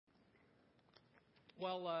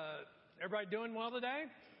Everybody doing well today?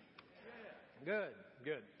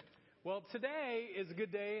 Good. Well, today is a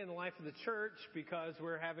good day in the life of the church because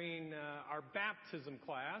we're having our baptism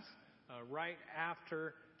class right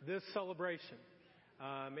after this celebration.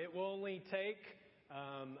 It will only take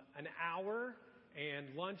an hour, and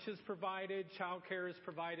lunch is provided, childcare is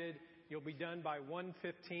provided. You'll be done by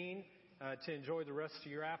 1:15 to enjoy the rest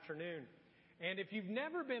of your afternoon. And if you've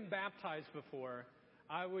never been baptized before,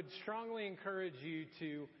 I would strongly encourage you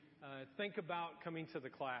to think about coming to the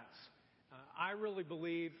class. I really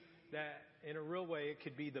believe that in a real way it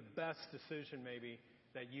could be the best decision maybe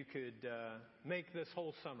that you could make this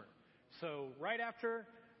whole summer. So right after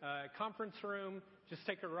conference room, just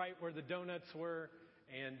take a right where the donuts were,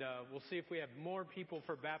 and we'll see if we have more people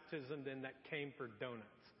for baptism than that came for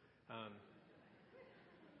donuts.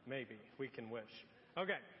 Maybe. We can wish.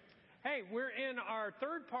 Okay. Hey, we're in our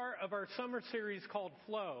third part of our summer series called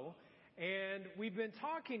Flow, and we've been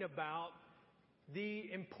talking about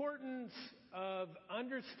the importance of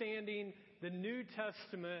understanding the New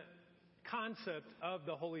Testament concept of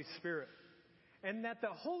the Holy Spirit. And that the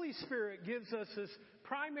Holy Spirit gives us this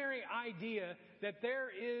primary idea that there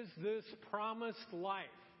is this promised life.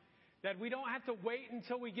 That we don't have to wait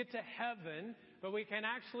until we get to heaven, but we can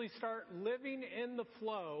actually start living in the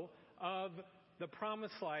flow of the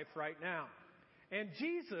promised life right now. And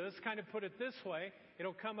Jesus kind of put it this way.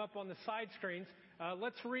 It'll come up on the side screens.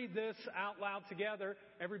 Let's read this out loud together.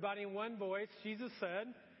 Everybody in one voice. Jesus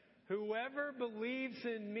said, "Whoever believes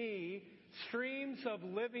in me, streams of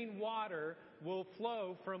living water will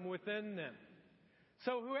flow from within them."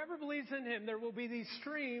 So whoever believes in him, there will be these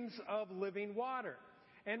streams of living water.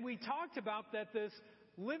 And we talked about that this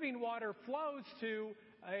living water flows to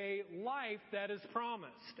a life that is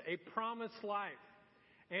promised, a promised life.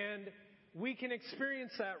 And we can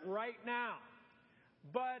experience that right now.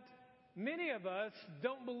 But many of us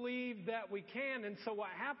don't believe that we can, and so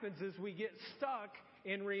what happens is we get stuck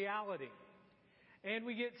in reality. And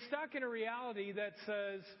we get stuck in a reality that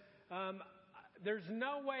says, there's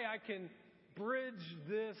no way I can bridge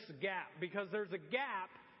this gap, because there's a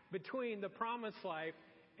gap between the promised life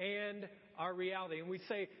and our reality. And we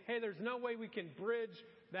say, hey, there's no way we can bridge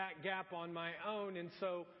that gap on my own. And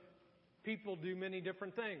so people do many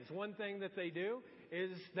different things. One thing that they do is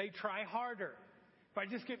they try harder. If I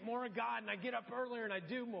just get more of God and I get up earlier and I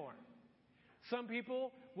do more. Some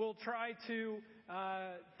people will try to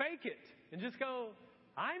fake it and just go,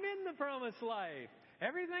 I'm in the promised life.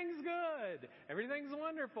 Everything's good. Everything's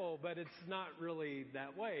wonderful. But it's not really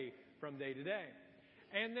that way from day to day.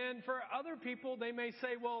 And then for other people, they may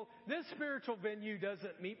say, well, this spiritual venue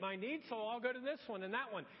doesn't meet my needs, so I'll go to this one and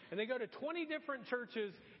that one. And they go to 20 different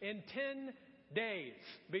churches in 10 days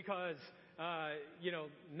because,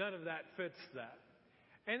 none of that fits that.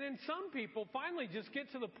 And then some people finally just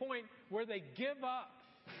get to the point where they give up.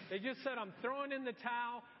 They just said, I'm throwing in the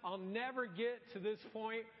towel. I'll never get to this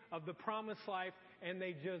point of the promised life. And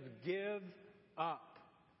they just give up.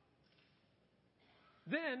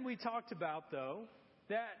 Then we talked about, though,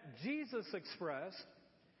 that Jesus expressed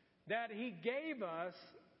that He gave us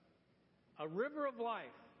a river of life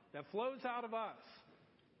that flows out of us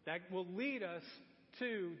that will lead us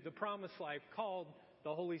to the promised life called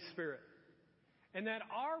the Holy Spirit. And that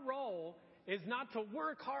our role is not to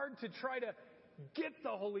work hard to try to get the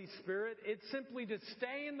Holy Spirit. It's simply to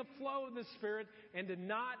stay in the flow of the Spirit and to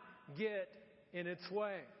not get in its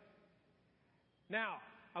way. Now,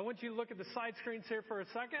 I want you to look at the side screens here for a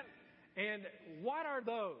second. And what are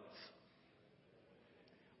those?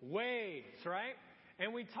 Waves, right?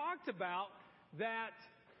 And we talked about that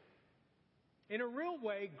in a real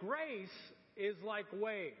way, grace is like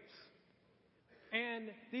waves. And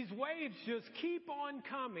these waves just keep on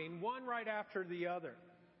coming, one right after the other.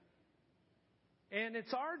 And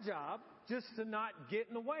it's our job just to not get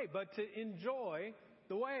in the way, but to enjoy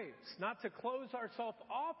the waves. Not to close ourselves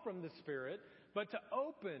off from the Spirit, but to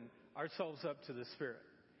open ourselves up to the Spirit.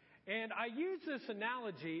 And I use this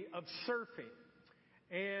analogy of surfing.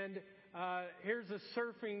 And here's a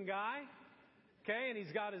surfing guy. Okay, and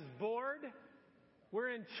he's got his board. We're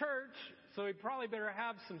in church, so he probably better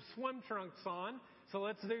have some swim trunks on. So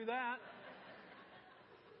let's do that.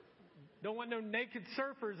 Don't want no naked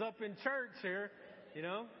surfers up in church here,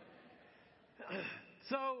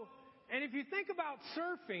 So, and if you think about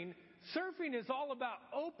surfing, surfing is all about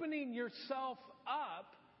opening yourself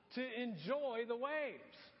up to enjoy the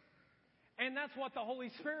waves. And that's what the Holy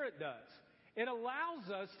Spirit does. It allows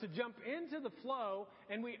us to jump into the flow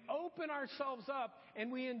and we open ourselves up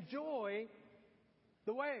and we enjoy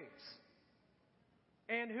the waves.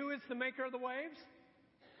 And who is the maker of the waves?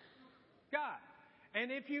 God.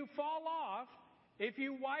 And if you fall off if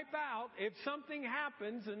you wipe out, if something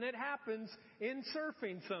happens, and it happens in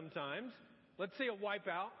surfing sometimes, let's see a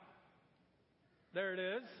wipeout. There it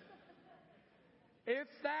is. If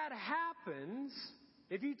that happens,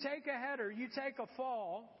 if you take a header, you take a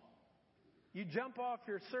fall, you jump off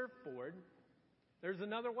your surfboard, there's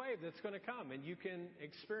another wave that's going to come, and you can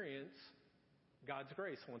experience God's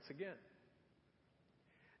grace once again.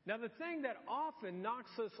 Now, the thing that often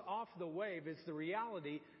knocks us off the wave is the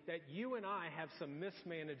reality that you and I have some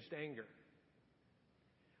mismanaged anger.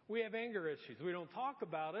 We have anger issues. We don't talk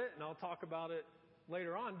about it, and I'll talk about it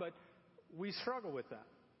later on, but we struggle with that.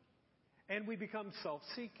 And we become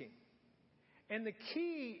self-seeking. And the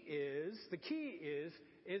key is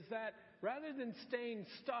that rather than staying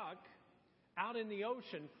stuck out in the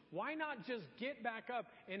ocean, why not just get back up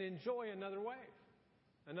and enjoy another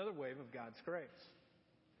wave of God's grace?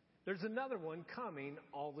 There's another one coming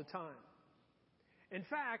all the time. In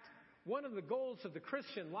fact, one of the goals of the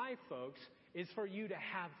Christian life, folks, is for you to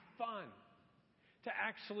have fun, to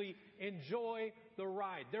actually enjoy the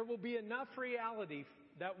ride. There will be enough reality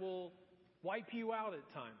that will wipe you out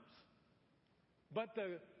at times. But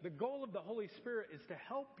the goal of the Holy Spirit is to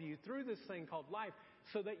help you through this thing called life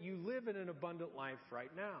so that you live in an abundant life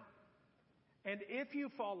right now. And if you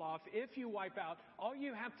fall off, if you wipe out, all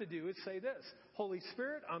you have to do is say this: Holy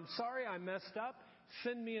Spirit, I'm sorry I messed up.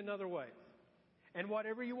 Send me another way. And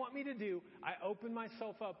whatever you want me to do, I open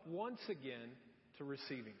myself up once again to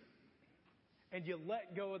receiving it. And you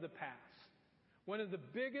let go of the past. One of the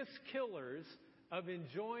biggest killers of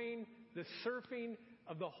enjoying the surfing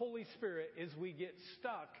of the Holy Spirit is we get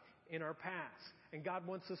stuck in our past. And God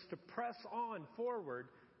wants us to press on forward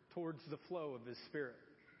towards the flow of His Spirit.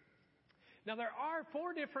 Now, there are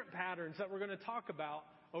 4 different patterns that we're going to talk about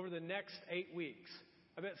over the next 8 weeks.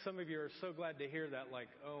 I bet some of you are so glad to hear that, like,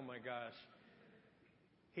 oh my gosh,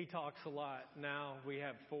 he talks a lot. Now we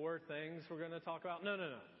have 4 things we're going to talk about. No.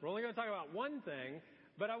 We're only going to talk about one thing,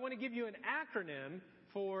 but I want to give you an acronym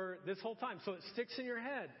for this whole time so it sticks in your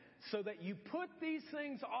head so that you put these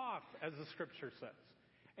things off, as the Scripture says.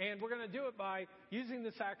 And we're going to do it by using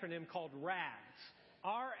this acronym called RAGS.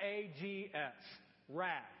 R-A-G-S.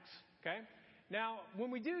 RAGS. Okay? Now, when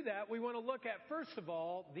we do that, we want to look at, first of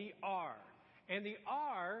all, the R. And the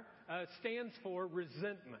R stands for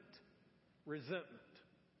resentment. Resentment.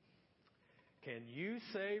 Can you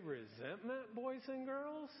say resentment, boys and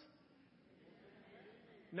girls?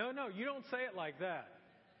 No, you don't say it like that.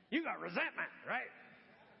 You got resentment, right?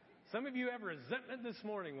 Some of you have resentment this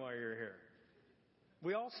morning while you're here.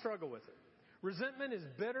 We all struggle with it. Resentment is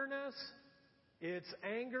bitterness, it's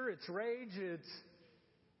anger, it's rage, it's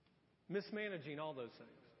mismanaging all those things.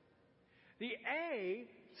 The A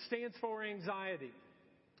stands for anxiety.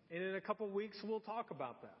 And in a couple of weeks, we'll talk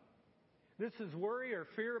about that. This is worry or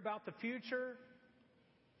fear about the future.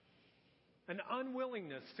 An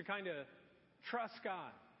unwillingness to kind of trust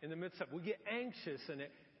God in the midst of it. We get anxious and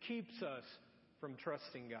it keeps us from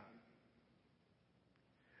trusting God.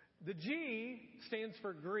 The G stands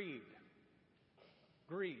for greed.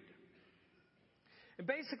 Greed. And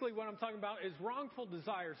basically what I'm talking about is wrongful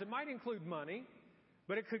desires. It might include money,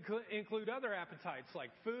 but it could include other appetites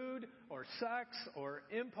like food or sex or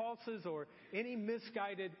impulses or any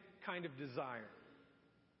misguided kind of desire.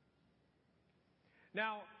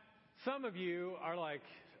 Now, some of you are like,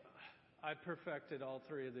 I perfected all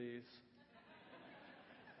 3 of these.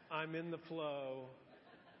 I'm in the flow.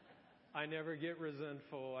 I never get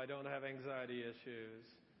resentful. I don't have anxiety issues.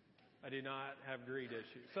 I do not have greed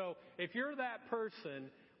issues. So if you're that person,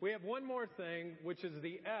 we have one more thing, which is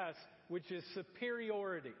the S, which is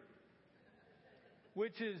superiority,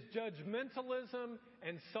 which is judgmentalism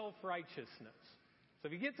and self-righteousness. So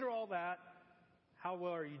if you get through all that, how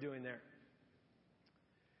well are you doing there?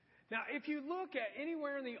 Now, if you look at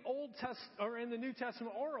anywhere in the Old Testament or in the New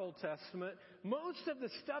Testament or Old Testament, most of the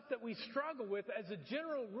stuff that we struggle with as a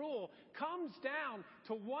general rule comes down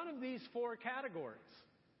to one of these 4 categories.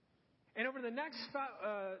 And over the next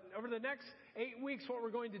 8 weeks, what we're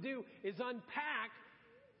going to do is unpack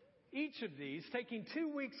each of these, taking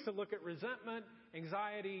 2 weeks to look at resentment,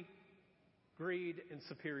 anxiety, greed, and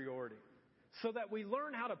superiority. So that we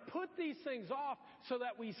learn how to put these things off so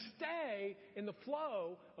that we stay in the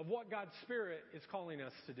flow of what God's Spirit is calling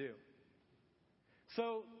us to do.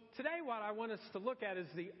 So today what I want us to look at is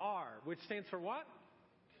the R, which stands for what?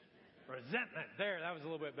 Resentment. There, that was a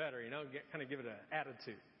little bit better, kind of give it an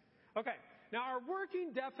attitude. Okay, now our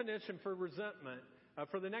working definition for resentment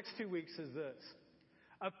for the next 2 weeks is this: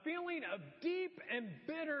 a feeling of deep and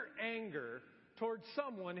bitter anger towards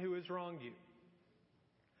someone who has wronged you.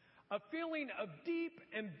 A feeling of deep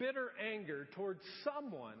and bitter anger towards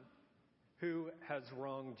someone who has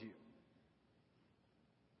wronged you.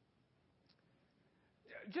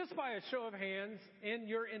 Just by a show of hands, in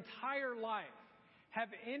your entire life, have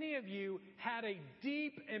any of you had a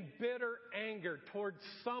deep and bitter anger towards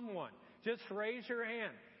someone? Just raise your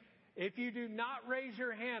hand. If you do not raise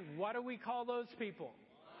your hand, what do we call those people?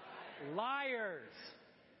 Liars.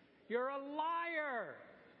 You're a liar.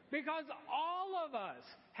 Because all of us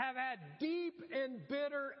have had deep and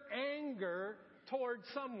bitter anger towards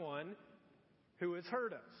someone who has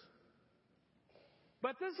hurt us.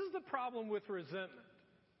 But this is the problem with resentment.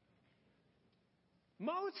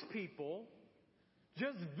 Most people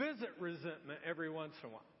just visit resentment every once in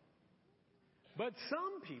a while. But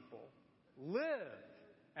some people live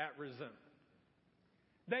at resentment.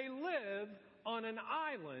 They live on an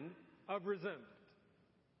island of resentment.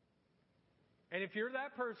 And if you're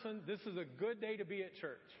that person, this is a good day to be at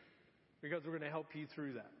church, because we're going to help you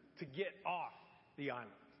through that, to get off the island.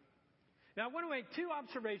 Now, I want to make two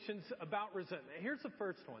observations about resentment. Here's the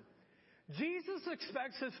first one. Jesus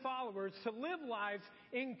expects his followers to live lives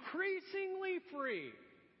increasingly free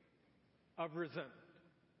of resentment.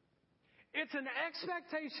 It's an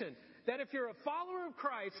expectation that if you're a follower of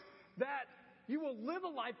Christ, that you will live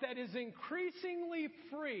a life that is increasingly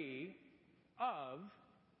free of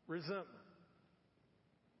resentment.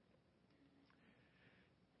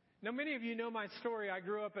 Now, many of you know my story. I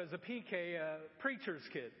grew up as a PK, preacher's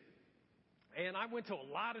kid. And I went to a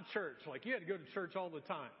lot of church. Like, you had to go to church all the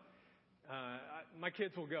time. My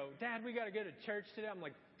kids will go, Dad, we got to go to church today. I'm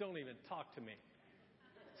like, don't even talk to me.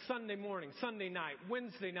 Sunday morning, Sunday night,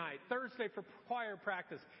 Wednesday night, Thursday for choir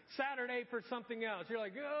practice, Saturday for something else. You're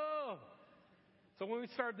like, oh. So when we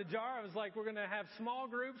started the jar, I was like, we're going to have small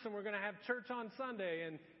groups and we're going to have church on Sunday.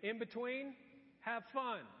 And in between, have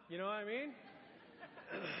fun. You know what I mean?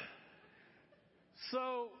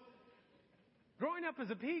 So, growing up as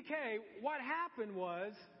a PK, what happened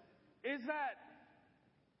is that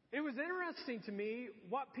it was interesting to me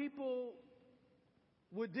what people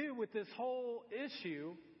would do with this whole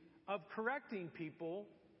issue of correcting people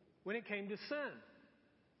when it came to sin.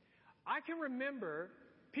 I can remember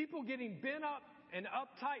people getting bent up and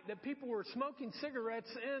uptight that people were smoking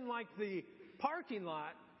cigarettes in like the parking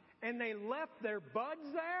lot, and they left their buds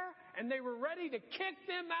there, and they were ready to kick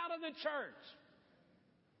them out of the church.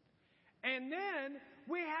 And then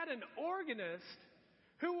we had an organist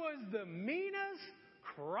who was the meanest,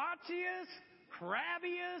 crotchiest,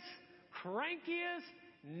 crabbiest, crankiest,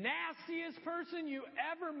 nastiest person you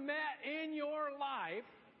ever met in your life.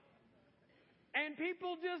 And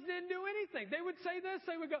people just didn't do anything. They would say this.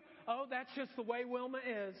 They would go, oh, that's just the way Wilma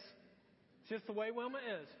is. It's just the way Wilma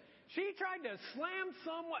is. She tried to slam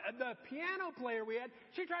the piano player we had,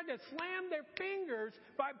 she tried to slam their fingers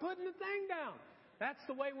by putting the thing down. That's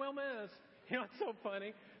the way Wilma is. You know, it's so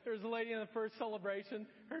funny. There was a lady in the first celebration.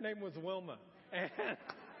 Her name was Wilma. And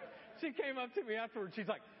she came up to me afterwards. She's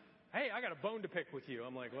like, hey, I got a bone to pick with you.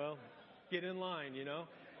 I'm like, well, get in line, you know.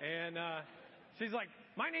 And she's like,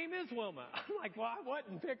 my name is Wilma. I'm like, well, I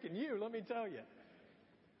wasn't picking you, let me tell you.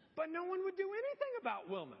 But no one would do anything about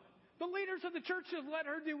Wilma. The leaders of the church just let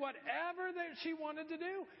her do whatever that she wanted to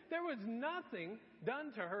do. There was nothing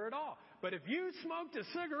done to her at all. But if you smoked a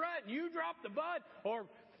cigarette and you dropped the bud, or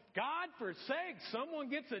God forsake, someone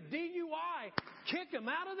gets a DUI, kick them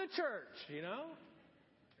out of the church, you know?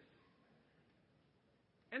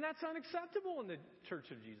 And that's unacceptable in the Church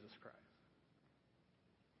of Jesus Christ.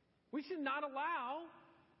 We should not allow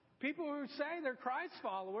people who say they're Christ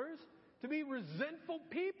followers to be resentful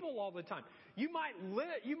people all the time. You might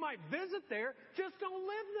visit there, just don't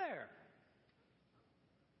live there.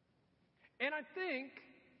 And I think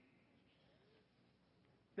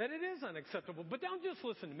that it is unacceptable. But don't just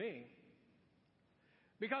listen to me.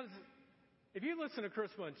 Because if you listen to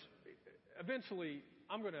Chris Bunch, eventually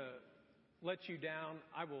I'm going to let you down.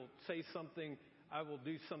 I will say something. I will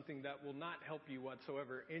do something that will not help you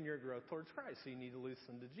whatsoever in your growth towards Christ. So you need to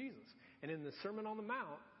listen to Jesus. And in the Sermon on the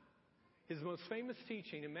Mount, his most famous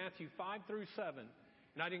teaching in Matthew 5 through 7,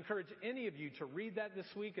 and I'd encourage any of you to read that this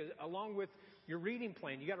week along with your reading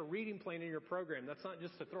plan. You got a reading plan in your program. That's not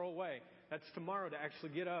just to throw away. That's tomorrow to actually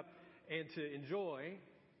get up and to enjoy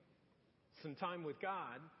some time with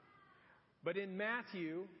God. But in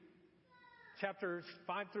Matthew chapters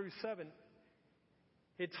 5 through 7,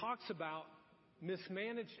 it talks about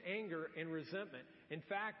mismanaged anger and resentment. In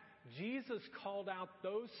fact, Jesus called out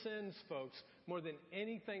those sins, folks, more than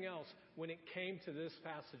anything else when it came to this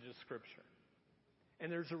passage of Scripture.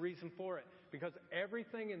 And there's a reason for it. Because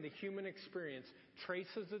everything in the human experience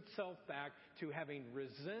traces itself back to having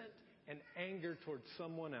resent and anger towards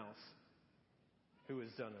someone else who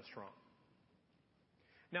has done us wrong.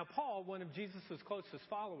 Now, Paul, one of Jesus' closest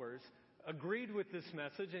followers, agreed with this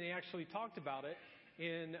message, and he actually talked about it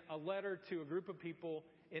in a letter to a group of people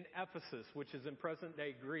in Ephesus, which is in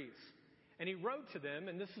present-day Greece. And he wrote to them,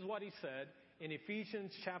 and this is what he said in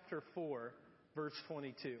Ephesians chapter 4, verse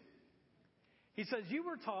 22. He says, "You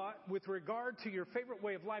were taught with regard to your favorite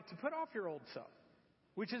way of life to put off your old self,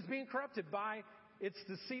 which is being corrupted by its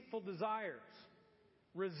deceitful desires."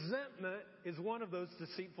 Resentment is one of those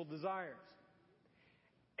deceitful desires.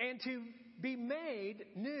 "And to be made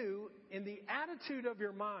new in the attitude of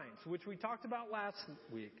your minds," which we talked about last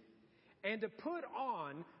week, "and to put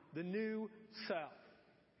on the new self."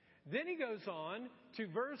 Then he goes on to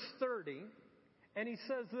verse 30, and he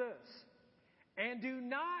says this, "And do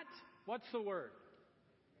not," what's the word?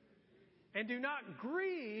 "And do not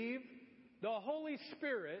grieve the Holy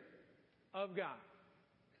Spirit of God."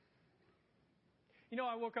 You know,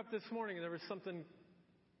 I woke up this morning and there was something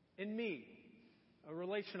in me, a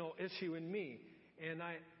relational issue in me. And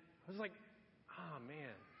I was like, oh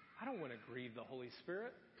man, I don't want to grieve the Holy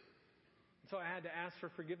Spirit. And so I had to ask for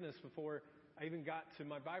forgiveness before I even got to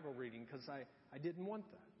my Bible reading because I didn't want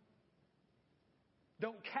that.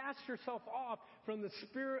 Don't cast yourself off from the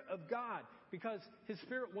Spirit of God because His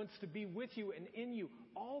Spirit wants to be with you and in you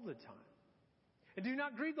all the time. "And do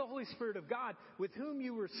not grieve the Holy Spirit of God, with whom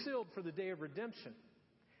you were sealed for the day of redemption."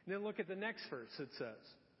 And then look at the next verse. It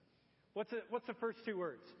says, what's the first two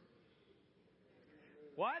words?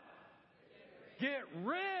 What? Get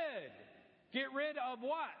rid. Get rid of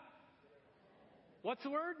what? What's the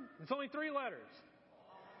word? It's only 3 letters.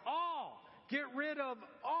 All. Get rid of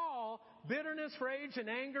all bitterness, rage, and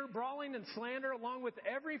anger, brawling, and slander, along with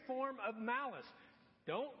every form of malice.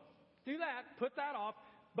 Don't do that. Put that off.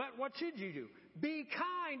 But what should you do? Be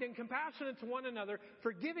kind and compassionate to one another,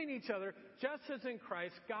 forgiving each other, just as in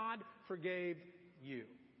Christ God forgave you.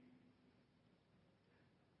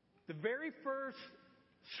 The very first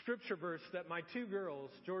scripture verse that my 2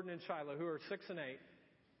 girls, Jordan and Shiloh, who are 6 and 8,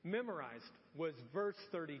 memorized was verse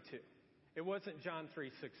 32. It wasn't John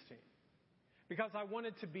 3:16. Because I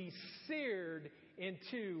wanted to be seared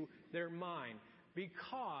into their mind.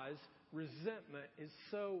 Because resentment is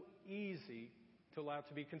so easy to allow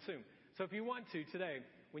to be consumed. So if you want to today,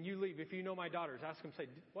 when you leave, if you know my daughters, ask them, say,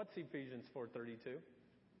 "What's Ephesians 4:32?"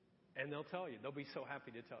 And they'll tell you. They'll be so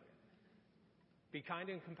happy to tell you. Be kind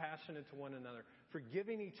and compassionate to one another,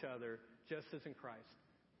 forgiving each other just as in Christ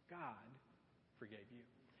God forgave you.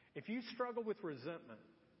 If you struggle with resentment,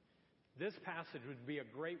 this passage would be a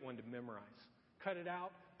great one to memorize. Cut it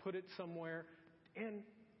out, put it somewhere, and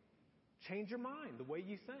change your mind, the way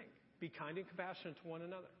you think. Be kind and compassionate to one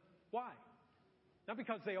another. Why? Not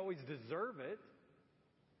because they always deserve it,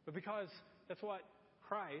 but because that's what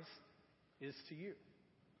Christ is to you.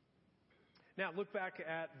 Now, look back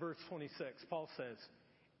at verse 26. Paul says,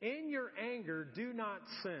 "In your anger, do not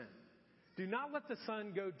sin. Do not let the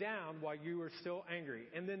sun go down while you are still angry."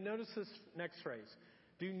 And then notice this next phrase.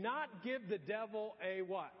 "Do not give the devil a"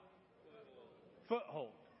 what?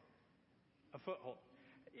 Foothold. A foothold.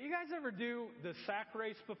 You guys ever do the sack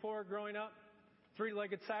race before growing up?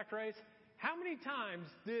 3-legged sack race? How many times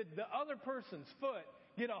did the other person's foot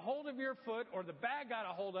get a hold of your foot or the bag got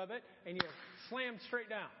a hold of it and you slammed straight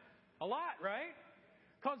down? A lot, right?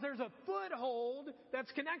 Because there's a foothold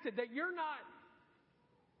that's connected that you're not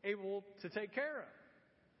able to take care of.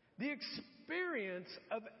 The experience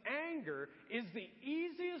of anger is the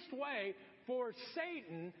easiest way for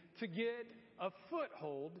Satan to get a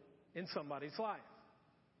foothold in somebody's life.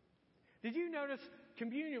 Did you notice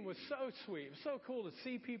communion was so sweet? It was so cool to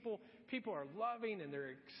see people. People are loving and they're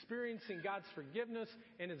experiencing God's forgiveness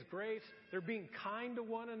and His grace. They're being kind to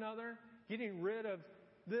one another, getting rid of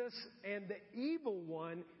this. And the evil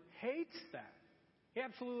one hates that. He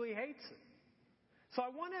absolutely hates it. So I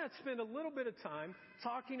want to spend a little bit of time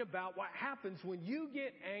talking about what happens when you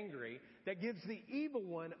get angry that gives the evil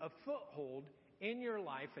one a foothold in your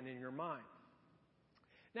life and in your mind.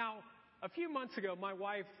 Now, a few months ago, my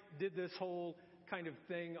wife did this whole kind of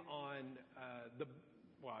thing on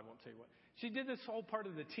well, I won't tell you what. She did this whole part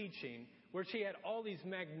of the teaching where she had all these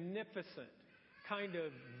magnificent kind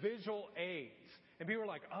of visual aids. And people were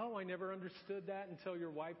like, "Oh, I never understood that until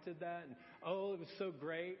your wife did that." And, "Oh, it was so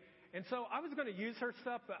great." And so I was going to use her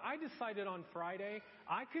stuff, but I decided on Friday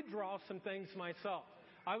I could draw some things myself.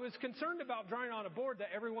 I was concerned about drawing on a board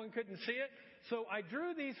that everyone couldn't see it, so I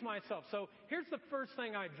drew these myself. So here's the first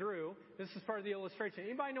thing I drew. This is part of the illustration.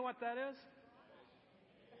 Anybody know what that is?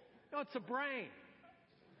 No, it's a brain.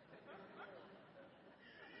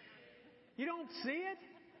 You don't see it?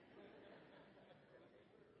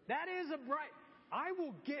 That is a brain. I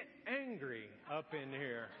will get angry up in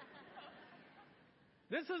here.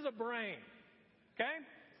 This is a brain. Okay?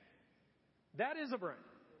 That is a brain.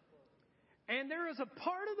 And there is a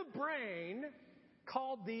part of the brain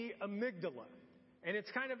called the amygdala. And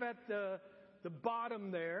it's kind of at the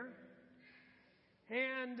bottom there.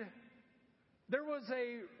 And there was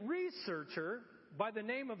a researcher by the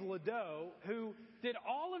name of Ladeau who did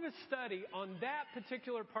all of his study on that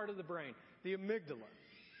particular part of the brain, the amygdala.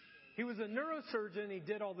 He was a neurosurgeon. He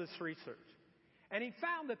did all this research. And he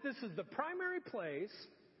found that this is the primary place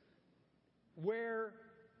where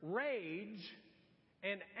rage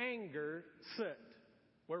and anger sit.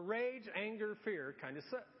 Where rage, anger, fear kind of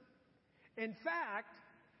sit. In fact,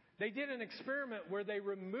 they did an experiment where they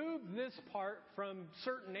removed this part from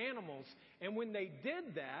certain animals. And when they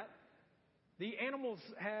did that, the animals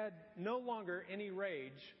had no longer any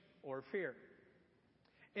rage or fear.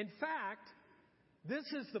 In fact, this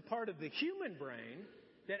is the part of the human brain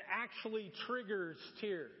that actually triggers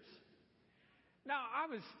tears. Now, I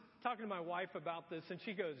was talking to my wife about this, and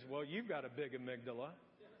she goes, well, you've got a big amygdala.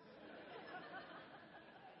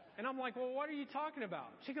 And I'm like, well, what are you talking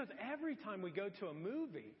about? She goes, every time we go to a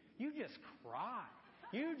movie, you just cry.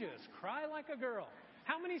 You just cry like a girl.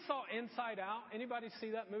 How many saw Inside Out? Anybody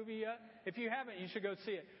see that movie yet? If you haven't, you should go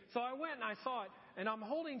see it. So I went and I saw it, and I'm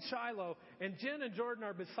holding Shiloh, and Jen and Jordan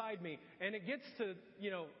are beside me, and it gets to,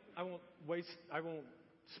 I won't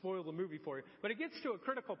spoil the movie for you, but it gets to a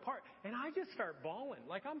critical part, and I just start bawling,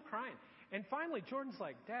 like I'm crying. And finally, Jordan's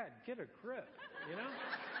like, Dad, get a grip,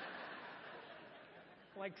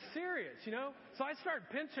 Like serious, So I started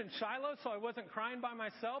pinching Shiloh so I wasn't crying by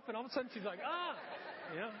myself, and all of a sudden she's like,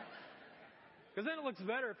 Because then it looks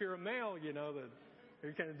better if you're a male, that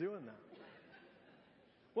you're kind of doing that.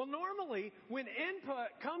 Well, normally, when input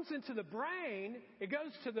comes into the brain, it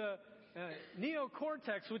goes to the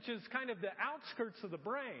neocortex, which is kind of the outskirts of the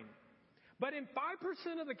brain. But in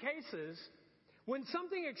 5% of the cases, when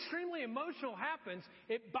something extremely emotional happens,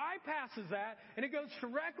 it bypasses that and it goes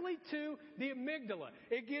directly to the amygdala.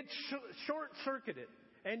 It gets short-circuited.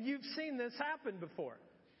 And you've seen this happen before,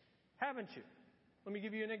 haven't you? Let me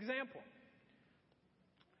give you an example.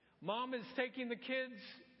 Mom is taking the kids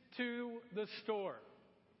to the store.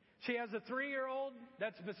 She has a 3-year-old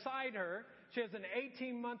that's beside her. She has an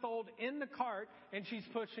 18-month-old in the cart, and she's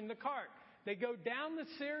pushing the cart. They go down the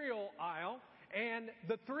cereal aisle, and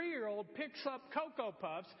the 3-year-old picks up Cocoa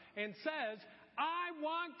Puffs and says, I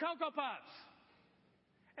want Cocoa Puffs.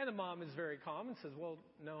 And the mom is very calm and says, well,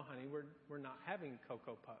 no, honey, we're not having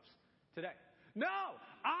Cocoa Puffs today. No,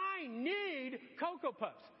 I need Cocoa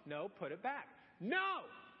Puffs. No, put it back. No,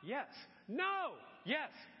 yes, no,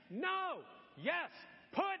 yes, no, yes.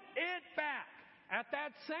 Put it back. At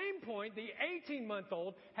that same point, the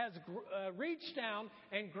 18-month-old has reached down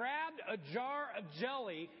and grabbed a jar of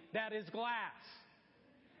jelly that is glass.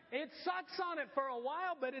 It sucks on it for a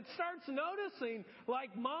while, but it starts noticing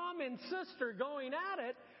like mom and sister going at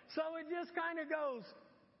it, so it just kind of goes,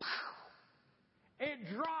 pow.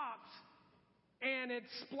 It drops, and it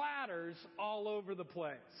splatters all over the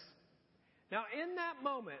place. Now, in that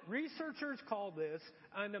moment, researchers call this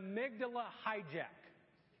an amygdala hijack.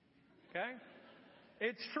 Okay?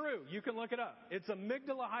 It's true. You can look it up. It's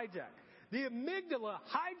amygdala hijack. The amygdala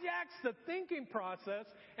hijacks the thinking process,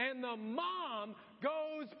 and the mom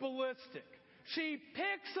goes ballistic. She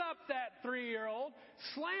picks up that 3-year-old,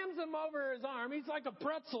 slams him over his arm. He's like a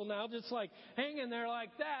pretzel now, just like hanging there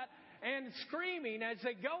like that, and screaming as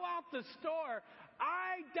they go out the store,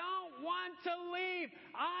 I don't want to leave.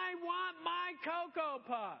 I want my Cocoa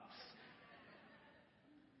Puffs.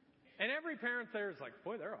 And every parent there is like,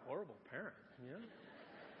 boy, they're a horrible parent.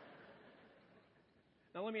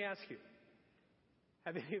 Now let me ask you,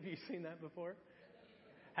 have any of you seen that before?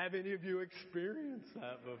 Have any of you experienced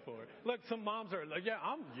that before? Look, some moms are like,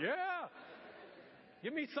 yeah.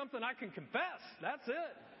 Give me something I can confess. That's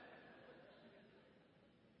it.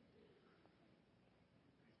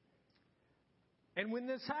 And when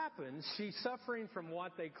this happens, she's suffering from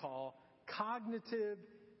what they call cognitive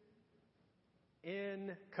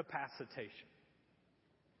incapacitation.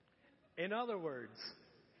 In other words,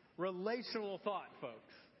 relational thought,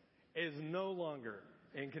 folks, is no longer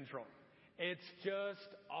in control. It's just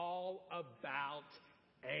all about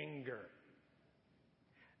anger.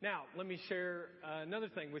 Now, let me share another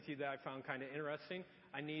thing with you that I found kind of interesting.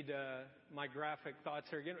 I need my graphic thoughts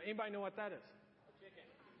here again. Anybody know what that is? A chicken.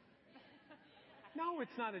 No,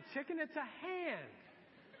 it's not a chicken. It's a hand.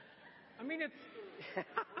 I mean, it's...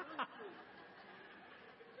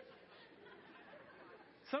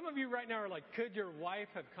 Some of you right now are like, could your wife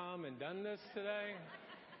have come and done this today?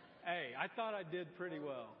 Hey, I thought I did pretty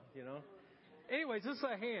well, Anyways, this is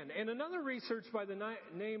a hand. And another research by the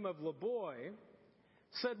name of LeBoy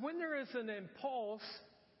said when there is an impulse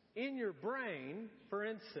in your brain, for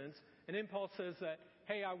instance, an impulse says that,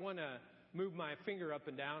 hey, I want to move my finger up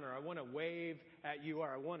and down, or I want to wave at you, or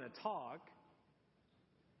I want to talk,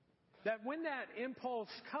 that when that impulse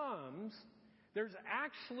comes, there's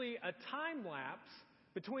actually a time lapse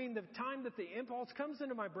between the time that the impulse comes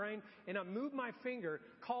into my brain and I move my finger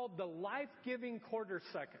called the life-giving quarter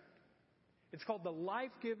second. It's called the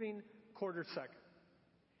life-giving quarter second.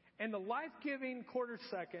 And the life-giving quarter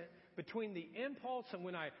second between the impulse and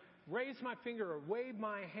when I raise my finger or wave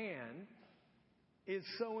my hand is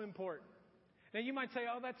so important. Now you might say,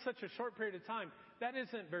 oh, that's such a short period of time. That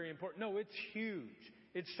isn't very important. No, it's huge.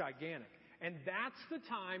 It's gigantic. And that's the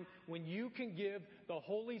time when you can give the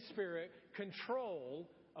Holy Spirit control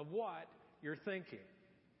of what you're thinking.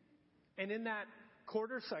 And in that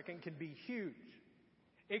quarter second can be huge.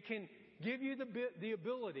 It can give you the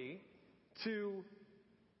ability to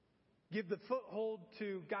give the foothold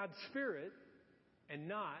to God's Spirit and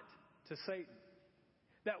not to Satan.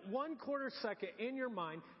 That 1/4 second in your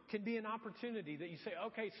mind can be an opportunity that you say,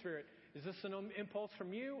 okay, Spirit, is this an impulse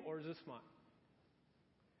from you or is this mine?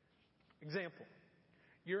 Example,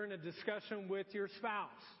 you're in a discussion with your spouse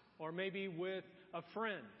or maybe with a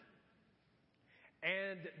friend.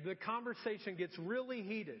 And the conversation gets really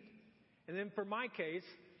heated. And then for my case,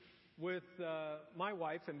 with my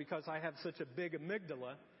wife, and because I have such a big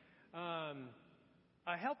amygdala,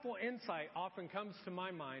 a helpful insight often comes to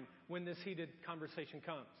my mind when this heated conversation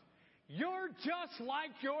comes. You're just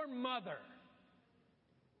like your mother.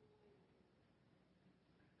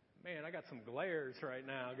 Man, I got some glares right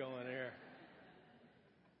now going here.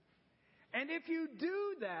 And if you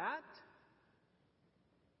do that,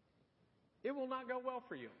 it will not go well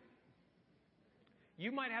for you.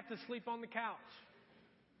 You might have to sleep on the couch.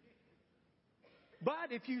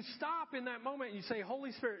 But if you stop in that moment and you say,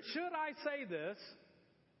 Holy Spirit, should I say this?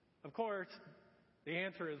 Of course, the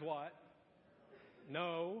answer is what?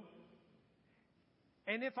 No.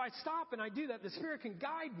 And if I stop and I do that, the Spirit can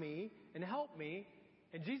guide me and help me.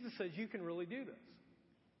 And Jesus says you can really do this.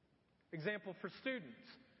 Example for students.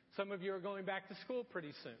 Some of you are going back to school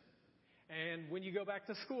pretty soon. And when you go back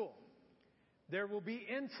to school, there will be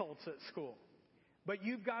insults at school. But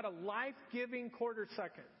you've got a life-giving quarter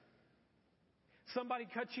second. Somebody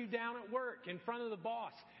cuts you down at work in front of the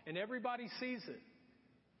boss, and everybody sees it.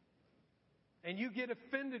 And you get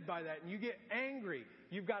offended by that, and you get angry.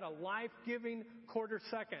 You've got a life-giving quarter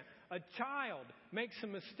second. A child makes a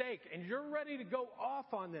mistake, and you're ready to go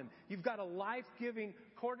off on them. You've got a life-giving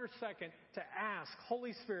quarter second to ask,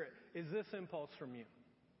 Holy Spirit, is this impulse from you?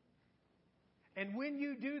 And when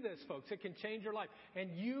you do this, folks, it can change your life.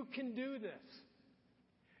 And you can do this.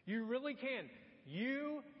 You really can.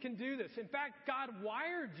 You can do this. In fact, God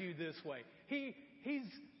wired you this way. He's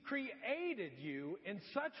created you in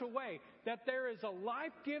such a way that there is a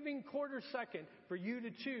life-giving quarter second for you to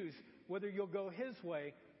choose whether you'll go His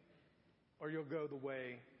way or you'll go the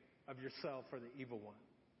way of yourself or the evil one.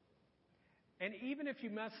 And even if you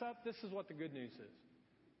mess up, this is what the good news is.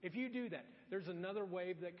 If you do that, there's another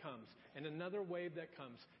wave that comes, and another wave that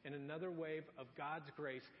comes, and another wave of God's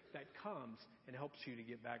grace that comes and helps you to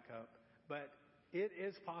get back up. But it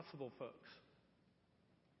is possible, folks.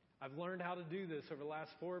 I've learned how to do this over the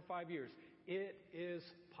last 4 or 5 years. It is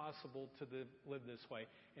possible to live this way,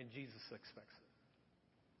 and Jesus expects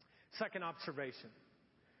it. Second observation.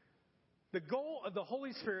 The goal of the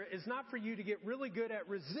Holy Spirit is not for you to get really good at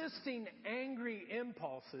resisting angry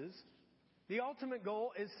impulses. The ultimate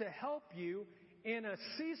goal is to help you in a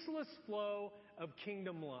ceaseless flow of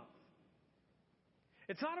kingdom love.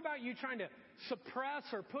 It's not about you trying to suppress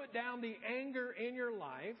or put down the anger in your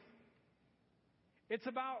life. It's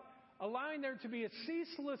about allowing there to be a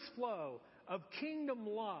ceaseless flow of kingdom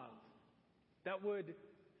love that would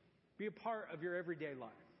be a part of your everyday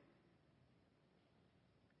life.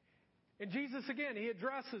 And Jesus, again, He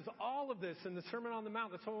addresses all of this in the Sermon on the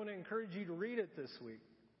Mount. That's why I want to encourage you to read it this week.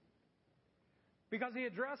 Because He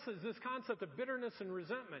addresses this concept of bitterness and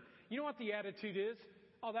resentment. You know what the attitude is?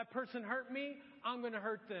 Oh, that person hurt me, I'm going to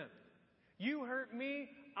hurt them. You hurt me,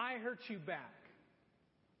 I hurt you back.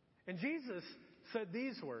 And Jesus said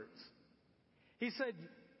these words. He said,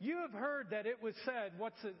 you have heard that it was said,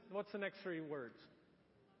 what's the next 3 words?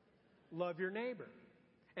 Love your neighbor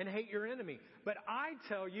and hate your enemy. But I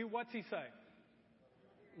tell you, what's He say?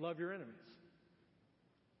 Love your enemies.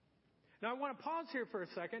 Now I want to pause here for a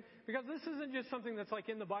second, because this isn't just something that's like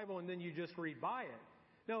in the Bible and then you just read by it.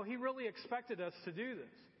 No, He really expected us to do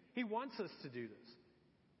this. He wants us to do this.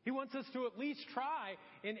 He wants us to at least try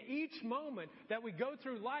in each moment that we go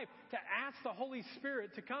through life to ask the Holy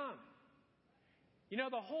Spirit to come. You know,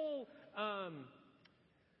 the whole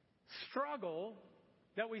struggle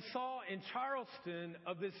that we saw in Charleston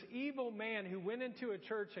of this evil man who went into a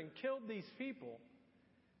church and killed these people,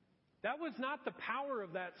 that was not the power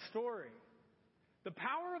of that story. The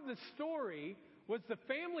power of the story was the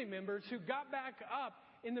family members who got back up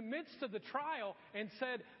in the midst of the trial and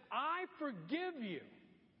said, I forgive you.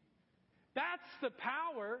 That's the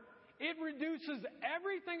power. It reduces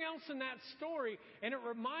everything else in that story, and it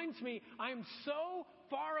reminds me I'm so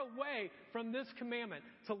far away from this commandment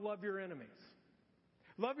to love your enemies.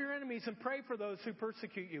 Love your enemies and pray for those who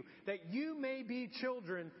persecute you, that you may be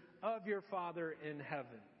children of your Father in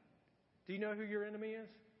heaven. Do you know who your enemy is?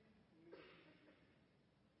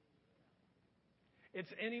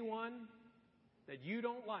 It's anyone that you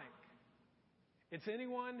don't like. It's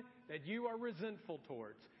anyone that you are resentful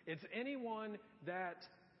towards. It's anyone that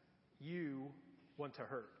you want to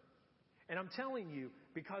hurt. And I'm telling you,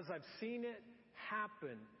 because I've seen it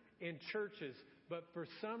happen in churches, but for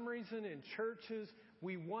some reason in churches,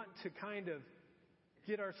 we want to kind of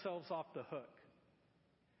get ourselves off the hook.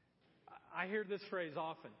 I hear this phrase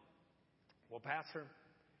often. Well, Pastor,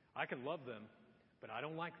 I can love them, but I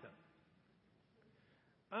don't like them.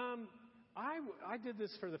 I did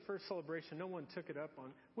this for the first celebration. No one took it up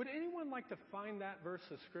on. Would anyone like to find that verse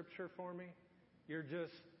of Scripture for me? You're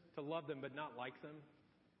just to love them but not like them.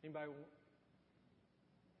 Anybody?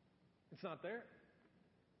 It's not there.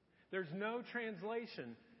 There's no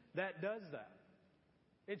translation that does that.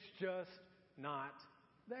 It's just not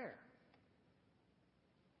there.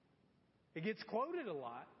 It gets quoted a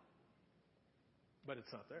lot, but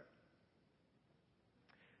it's not there.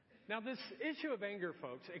 Now, this issue of anger,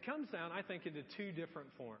 folks, it comes down, I think, into two different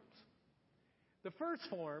forms. The first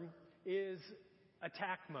form is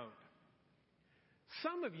attack mode.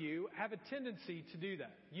 Some of you have a tendency to do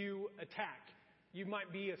that. You attack. You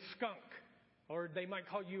might be a skunk, or they might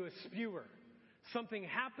call you a spewer. Something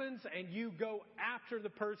happens and you go after the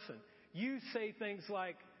person. You say things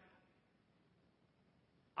like,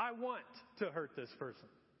 I want to hurt this person.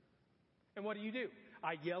 And what do?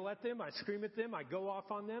 I yell at them, I scream at them, I go off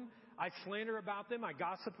on them, I slander about them, I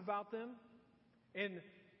gossip about them. In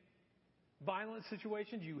violent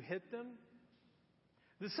situations, you hit them.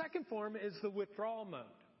 The second form is the withdrawal mode.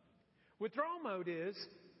 Withdrawal mode is,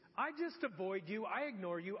 I just avoid you, I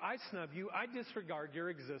ignore you, I snub you, I disregard your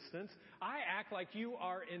existence, I act like you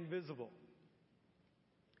are invisible.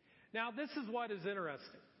 Now, this is what is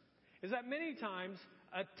interesting, is that many times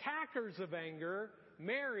attackers of anger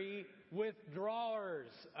marry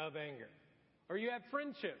withdrawers of anger. Or you have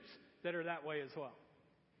friendships that are that way as well.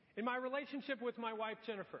 In my relationship with my wife,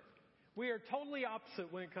 Jennifer, we are totally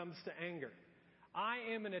opposite when it comes to anger. I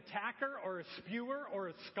am an attacker or a spewer or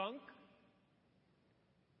a skunk.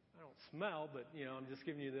 I don't smell, but, I'm just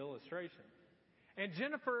giving you the illustration. And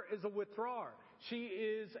Jennifer is a withdrawer. She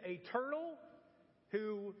is a turtle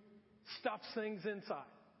who stuffs things inside.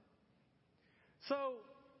 So,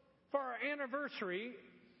 for our anniversary,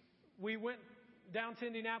 we went down to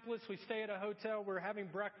Indianapolis. We stay at a hotel. We're having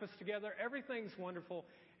breakfast together. Everything's wonderful.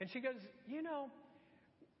 And she goes,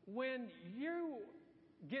 when you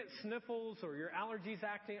get sniffles or your allergies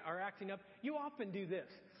are acting up, you often do this.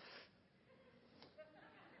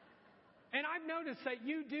 And I've noticed that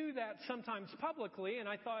you do that sometimes publicly, and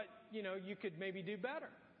I thought, you could maybe do better.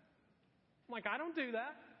 I'm like, I don't do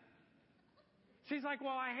that. She's like,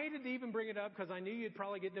 well, I hated to even bring it up because I knew you'd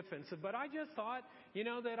probably get defensive, but I just thought,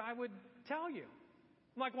 that I would tell you.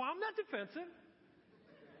 I'm like, well, I'm not defensive.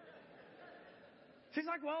 She's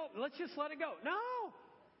like, well, let's just let it go. No.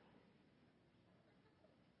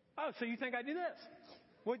 Oh, so you think I do this?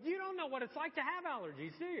 Well, you don't know what it's like to have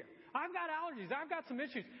allergies, do you? I've got allergies. I've got some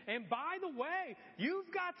issues. And by the way,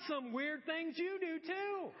 you've got some weird things you do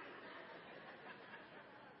too.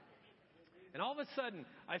 And all of a sudden,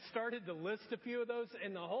 I started to list a few of those,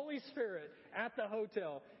 and the Holy Spirit at the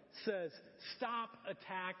hotel says, stop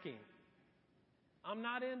attacking. I'm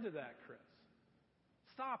not into that, Chris.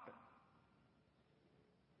 Stop it.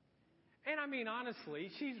 And I mean,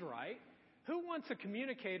 honestly, she's right. Who wants a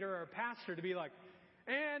communicator or a pastor to be like,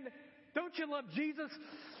 and don't you love Jesus?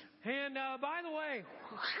 And by the way,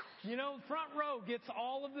 front row gets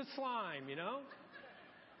all of the slime,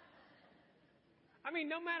 I mean,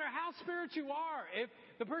 no matter how spiritual you are, if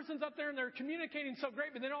the person's up there and they're communicating so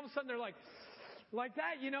great, but then all of a sudden they're like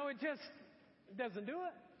that, it doesn't do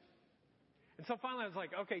it. And so finally I was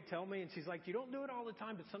like, okay, tell me. And she's like, you don't do it all the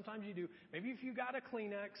time, but sometimes you do. Maybe if you got a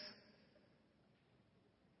Kleenex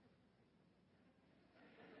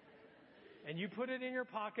and you put it in your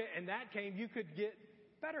pocket and that came, you could get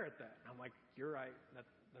better at that. And I'm like, you're right.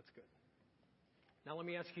 That's good. Now let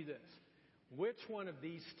me ask you this. Which one of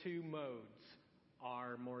these two modes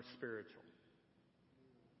are more spiritual?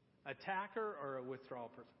 Attacker or a withdrawal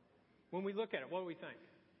person? When we look at it, what do we think?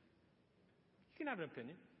 You can have an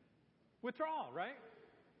opinion. Withdrawal, right?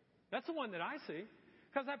 That's the one that I see.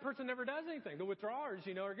 Because that person never does anything. The withdrawers,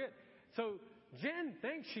 are good. So Jen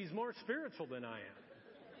thinks she's more spiritual than I am.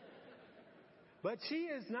 But she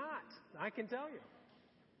is not, I can tell you.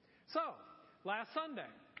 So, last Sunday,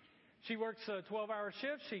 she works a 12-hour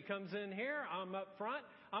shift. She comes in here. I'm up front.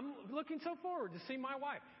 I'm looking so forward to see my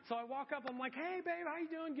wife. So I walk up. I'm like, hey, babe, how you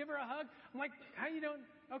doing? Give her a hug. I'm like, how you doing?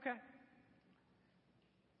 Okay.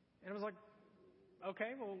 And I was like,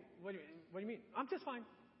 okay, well, what do you mean? I'm just fine.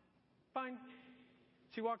 Fine.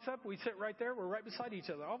 She walks up. We sit right there. We're right beside each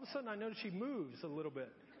other. All of a sudden, I notice she moves a little bit.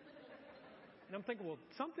 And I'm thinking, well,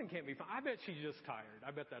 something can't be fine. I bet she's just tired.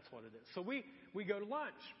 I bet that's what it is. So we go to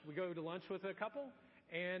lunch. We go to lunch with a couple.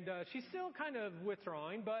 And she's still kind of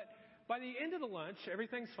withdrawing. But by the end of the lunch,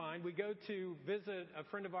 everything's fine. We go to visit a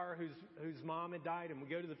friend of ours whose mom had died. And we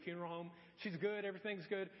go to the funeral home. She's good. Everything's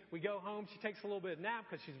good. We go home. She takes a little bit of nap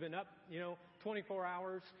because she's been up, 24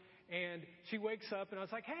 hours. And she wakes up. And I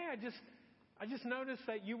was like, hey, I just noticed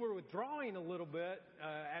that you were withdrawing a little bit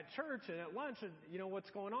at church and at lunch. And, what's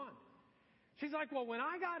going on? She's like, well, when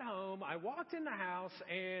I got home, I walked in the house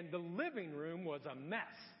and the living room was a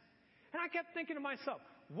mess. And I kept thinking to myself,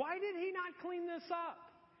 why did he not clean this up?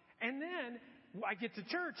 And then I get to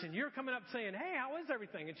church and you're coming up saying, hey, how is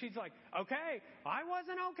everything? And she's like, okay, I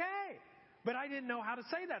wasn't okay. But I didn't know how to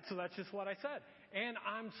say that, so that's just what I said. And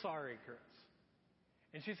I'm sorry, Chris.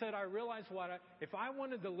 And she said, I realized if I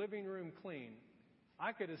wanted the living room clean,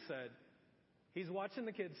 I could have said, he's watching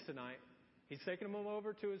the kids tonight. He's taking them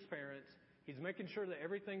over to his parents. He's making sure that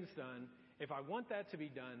everything's done. If I want that to be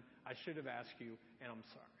done, I should have asked you, and I'm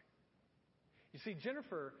sorry. You see,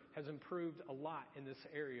 Jennifer has improved a lot in this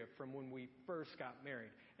area from when we first got married.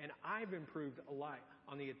 And I've improved a lot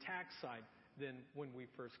on the attack side than when we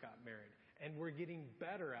first got married. And we're getting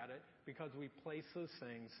better at it because we place those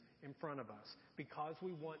things in front of us. Because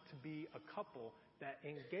we want to be a couple that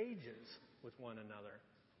engages with one another,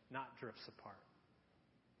 not drifts apart.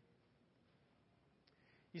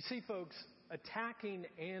 You see, folks, attacking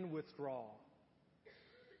and withdrawal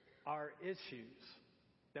are issues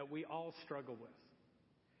that we all struggle with.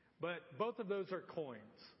 But both of those are coins,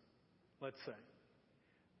 let's say.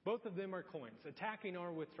 Both of them are coins, attacking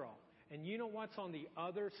or withdrawal. And you know what's on the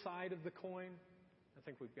other side of the coin? I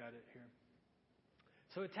think we've got it here.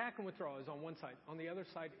 So attack and withdrawal is on one side. On the other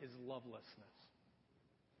side is lovelessness.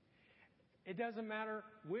 It doesn't matter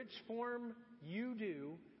which form you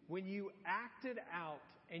do, when you act it out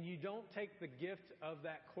and you don't take the gift of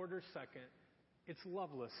that quarter second, it's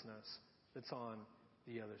lovelessness that's on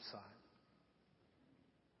the other side.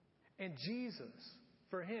 And Jesus,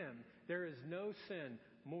 for him, there is no sin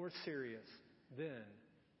more serious than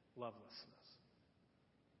lovelessness.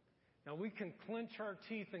 Now we can clench our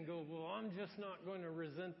teeth and go, well, I'm just not going to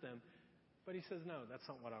resent them. But he says, no, that's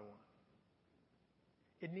not what I want.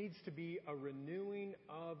 It needs to be a renewing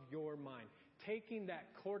of your mind. Taking that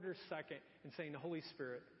quarter second and saying, Holy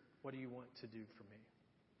Spirit, what do you want to do for me?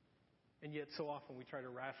 And yet so often we try to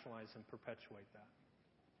rationalize and perpetuate that.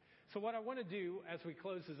 So what I want to do as we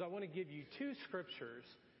close is I want to give you two scriptures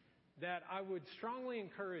that I would strongly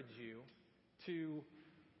encourage you to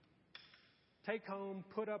take home,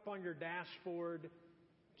 put up on your dashboard,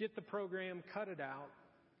 get the program, cut it out.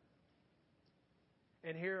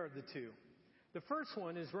 And here are the two. The first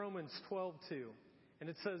one is Romans 12:2. And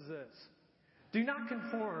it says this. Do not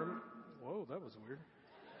conform. Whoa, that was weird.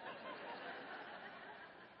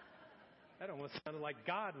 That almost sounded like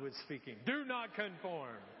God was speaking. Do not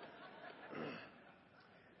conform.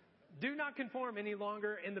 Do not conform any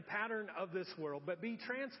longer in the pattern of this world, but be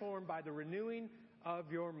transformed by the renewing of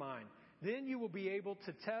your mind. Then you will be able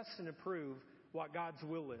to test and approve what God's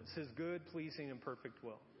will is, his good, pleasing, and perfect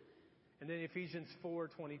will. And then Ephesians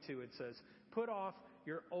 4:22, it says, put off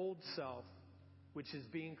your old self, which is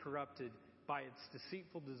being corrupted by its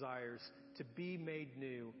deceitful desires, to be made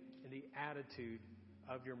new in the attitude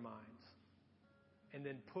of your minds. And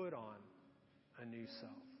then put on a new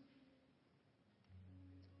self.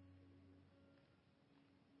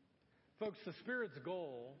 Folks, the Spirit's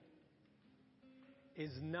goal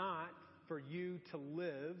is not for you to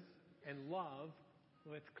live and love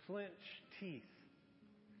with clenched teeth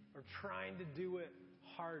or trying to do it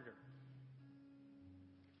harder.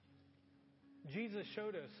 Jesus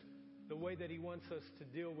showed us the way that he wants us to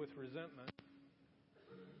deal with resentment.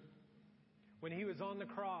 When he was on the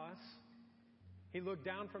cross, he looked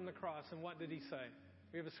down from the cross, and what did he say?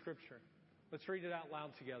 We have a scripture. Let's read it out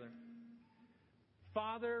loud together.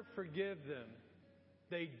 Father, forgive them,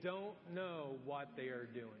 They don't know what they are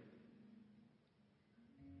doing.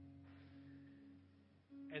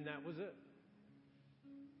 And that was it.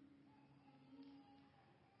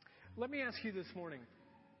 Let me ask you this morning.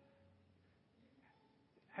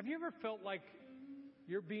 Have you ever felt like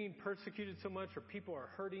you're being persecuted so much, or people are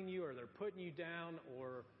hurting you, or they're putting you down,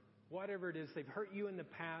 or whatever it is, they've hurt you in the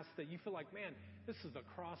past, that you feel like, man, this is the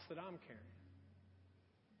cross that I'm carrying?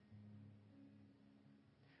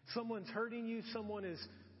 Someone's hurting you, someone is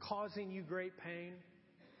causing you great pain.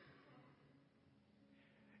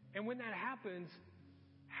 And when that happens,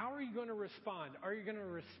 how are you going to respond? Are you going to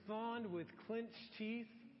respond with clenched teeth?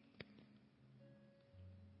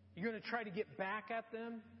 You're going to try to get back at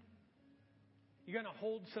them? You're going to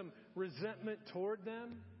hold some resentment toward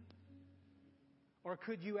them? Or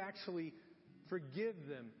could you actually forgive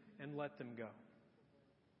them and let them go?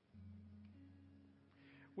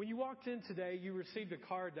 When you walked in today, you received a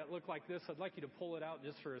card that looked like this. I'd like you to pull it out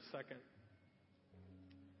just for a second.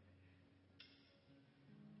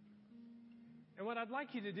 And what I'd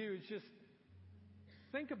like you to do is just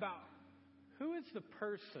think about who is the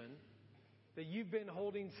person that you've been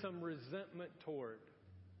holding some resentment toward.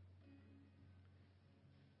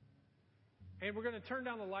 And we're going to turn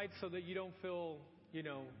down the lights so that you don't feel,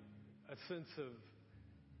 a sense of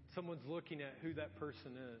someone's looking at who that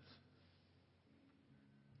person is.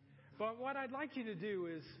 But what I'd like you to do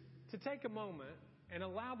is to take a moment and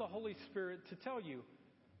allow the Holy Spirit to tell you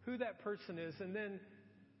who that person is. And then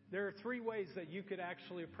there are 3 ways that you could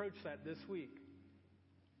actually approach that this week.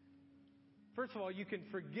 First of all, you can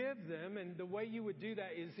forgive them, and the way you would do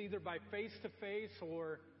that is either by face-to-face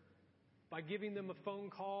or by giving them a phone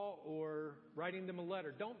call or writing them a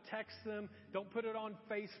letter. Don't text them. Don't put it on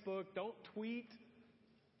Facebook. Don't tweet.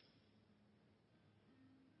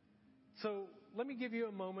 So let me give you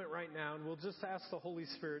a moment right now, and we'll just ask the Holy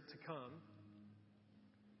Spirit to come.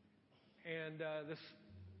 And this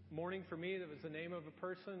morning for me, that was the name of a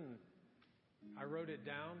person. I wrote it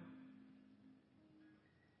down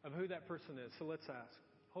of who that person is. So let's ask.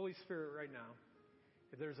 Holy Spirit, right now,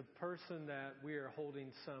 if there's a person that we are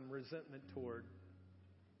holding some resentment toward,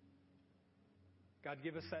 God,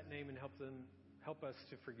 give us that name and help us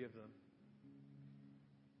to forgive them.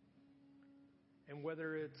 And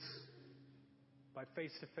whether it's by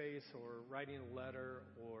face-to-face or writing a letter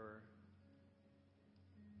or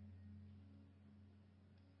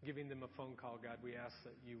giving them a phone call, God, we ask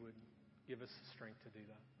that you would give us the strength to do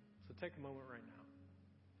that. So take a moment right now.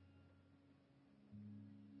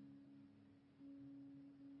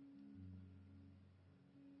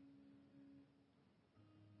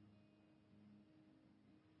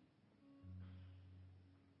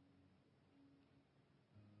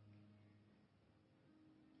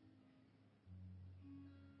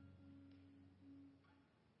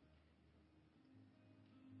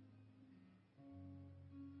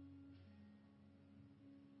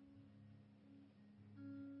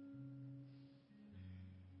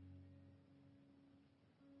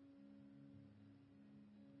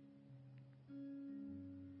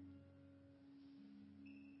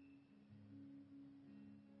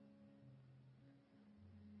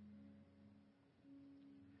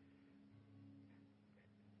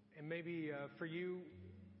 And maybe for you,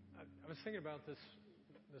 I was thinking about this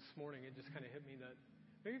morning. It just kind of hit me that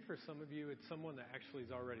maybe for some of you, it's someone that actually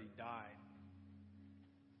has already died.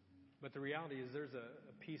 But the reality is there's a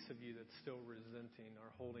piece of you that's still resenting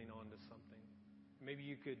or holding on to something. Maybe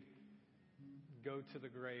you could go to the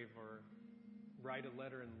grave or write a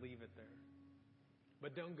letter and leave it there.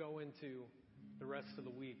 But don't go into the rest of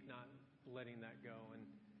the week not letting that go. And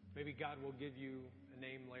maybe God will give you a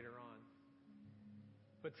name later on.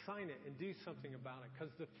 But sign it and do something about it.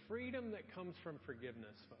 Because the freedom that comes from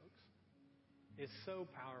forgiveness, folks, is so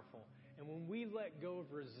powerful. And when we let go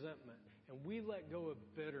of resentment and we let go of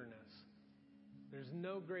bitterness, there's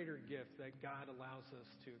no greater gift that God allows us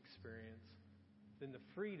to experience than the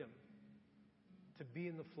freedom to be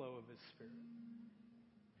in the flow of His Spirit.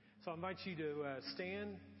 So I invite you to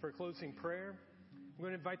stand for a closing prayer. I'm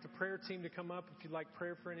going to invite the prayer team to come up if you'd like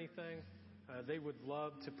prayer for anything. They would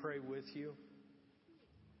love to pray with you.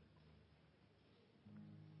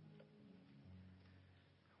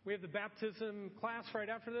 We have the baptism class right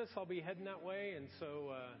after this. I'll be heading that way, and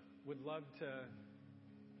so would love to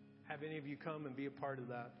have any of you come and be a part of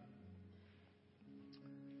that.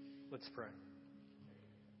 Let's pray.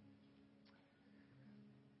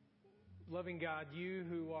 Loving God, you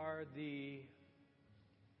who are the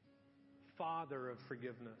Father of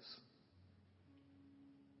forgiveness,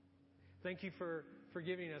 thank you for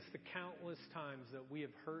forgiving us the countless times that we have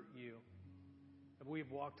hurt you, that we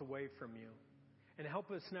have walked away from you. And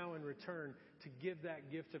help us now in return to give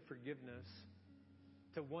that gift of forgiveness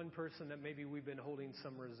to one person that maybe we've been holding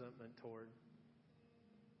some resentment toward.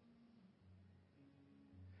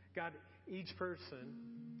 God, each person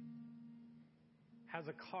has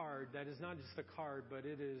a card that is not just a card, but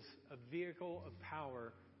it is a vehicle of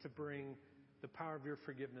power to bring the power of your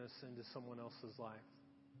forgiveness into someone else's life.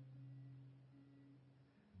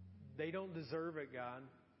 They don't deserve it, God,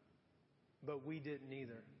 but we didn't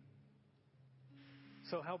either.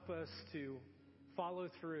 So help us to follow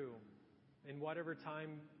through in whatever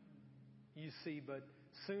time you see, but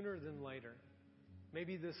sooner than later,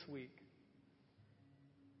 maybe this week,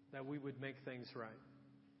 that we would make things right.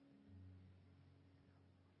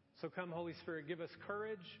 So come, Holy Spirit, give us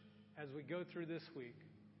courage as we go through this week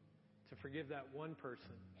to forgive that one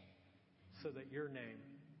person so that your name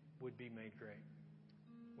would be made great.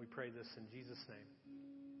 We pray this in Jesus'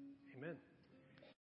 name. Amen.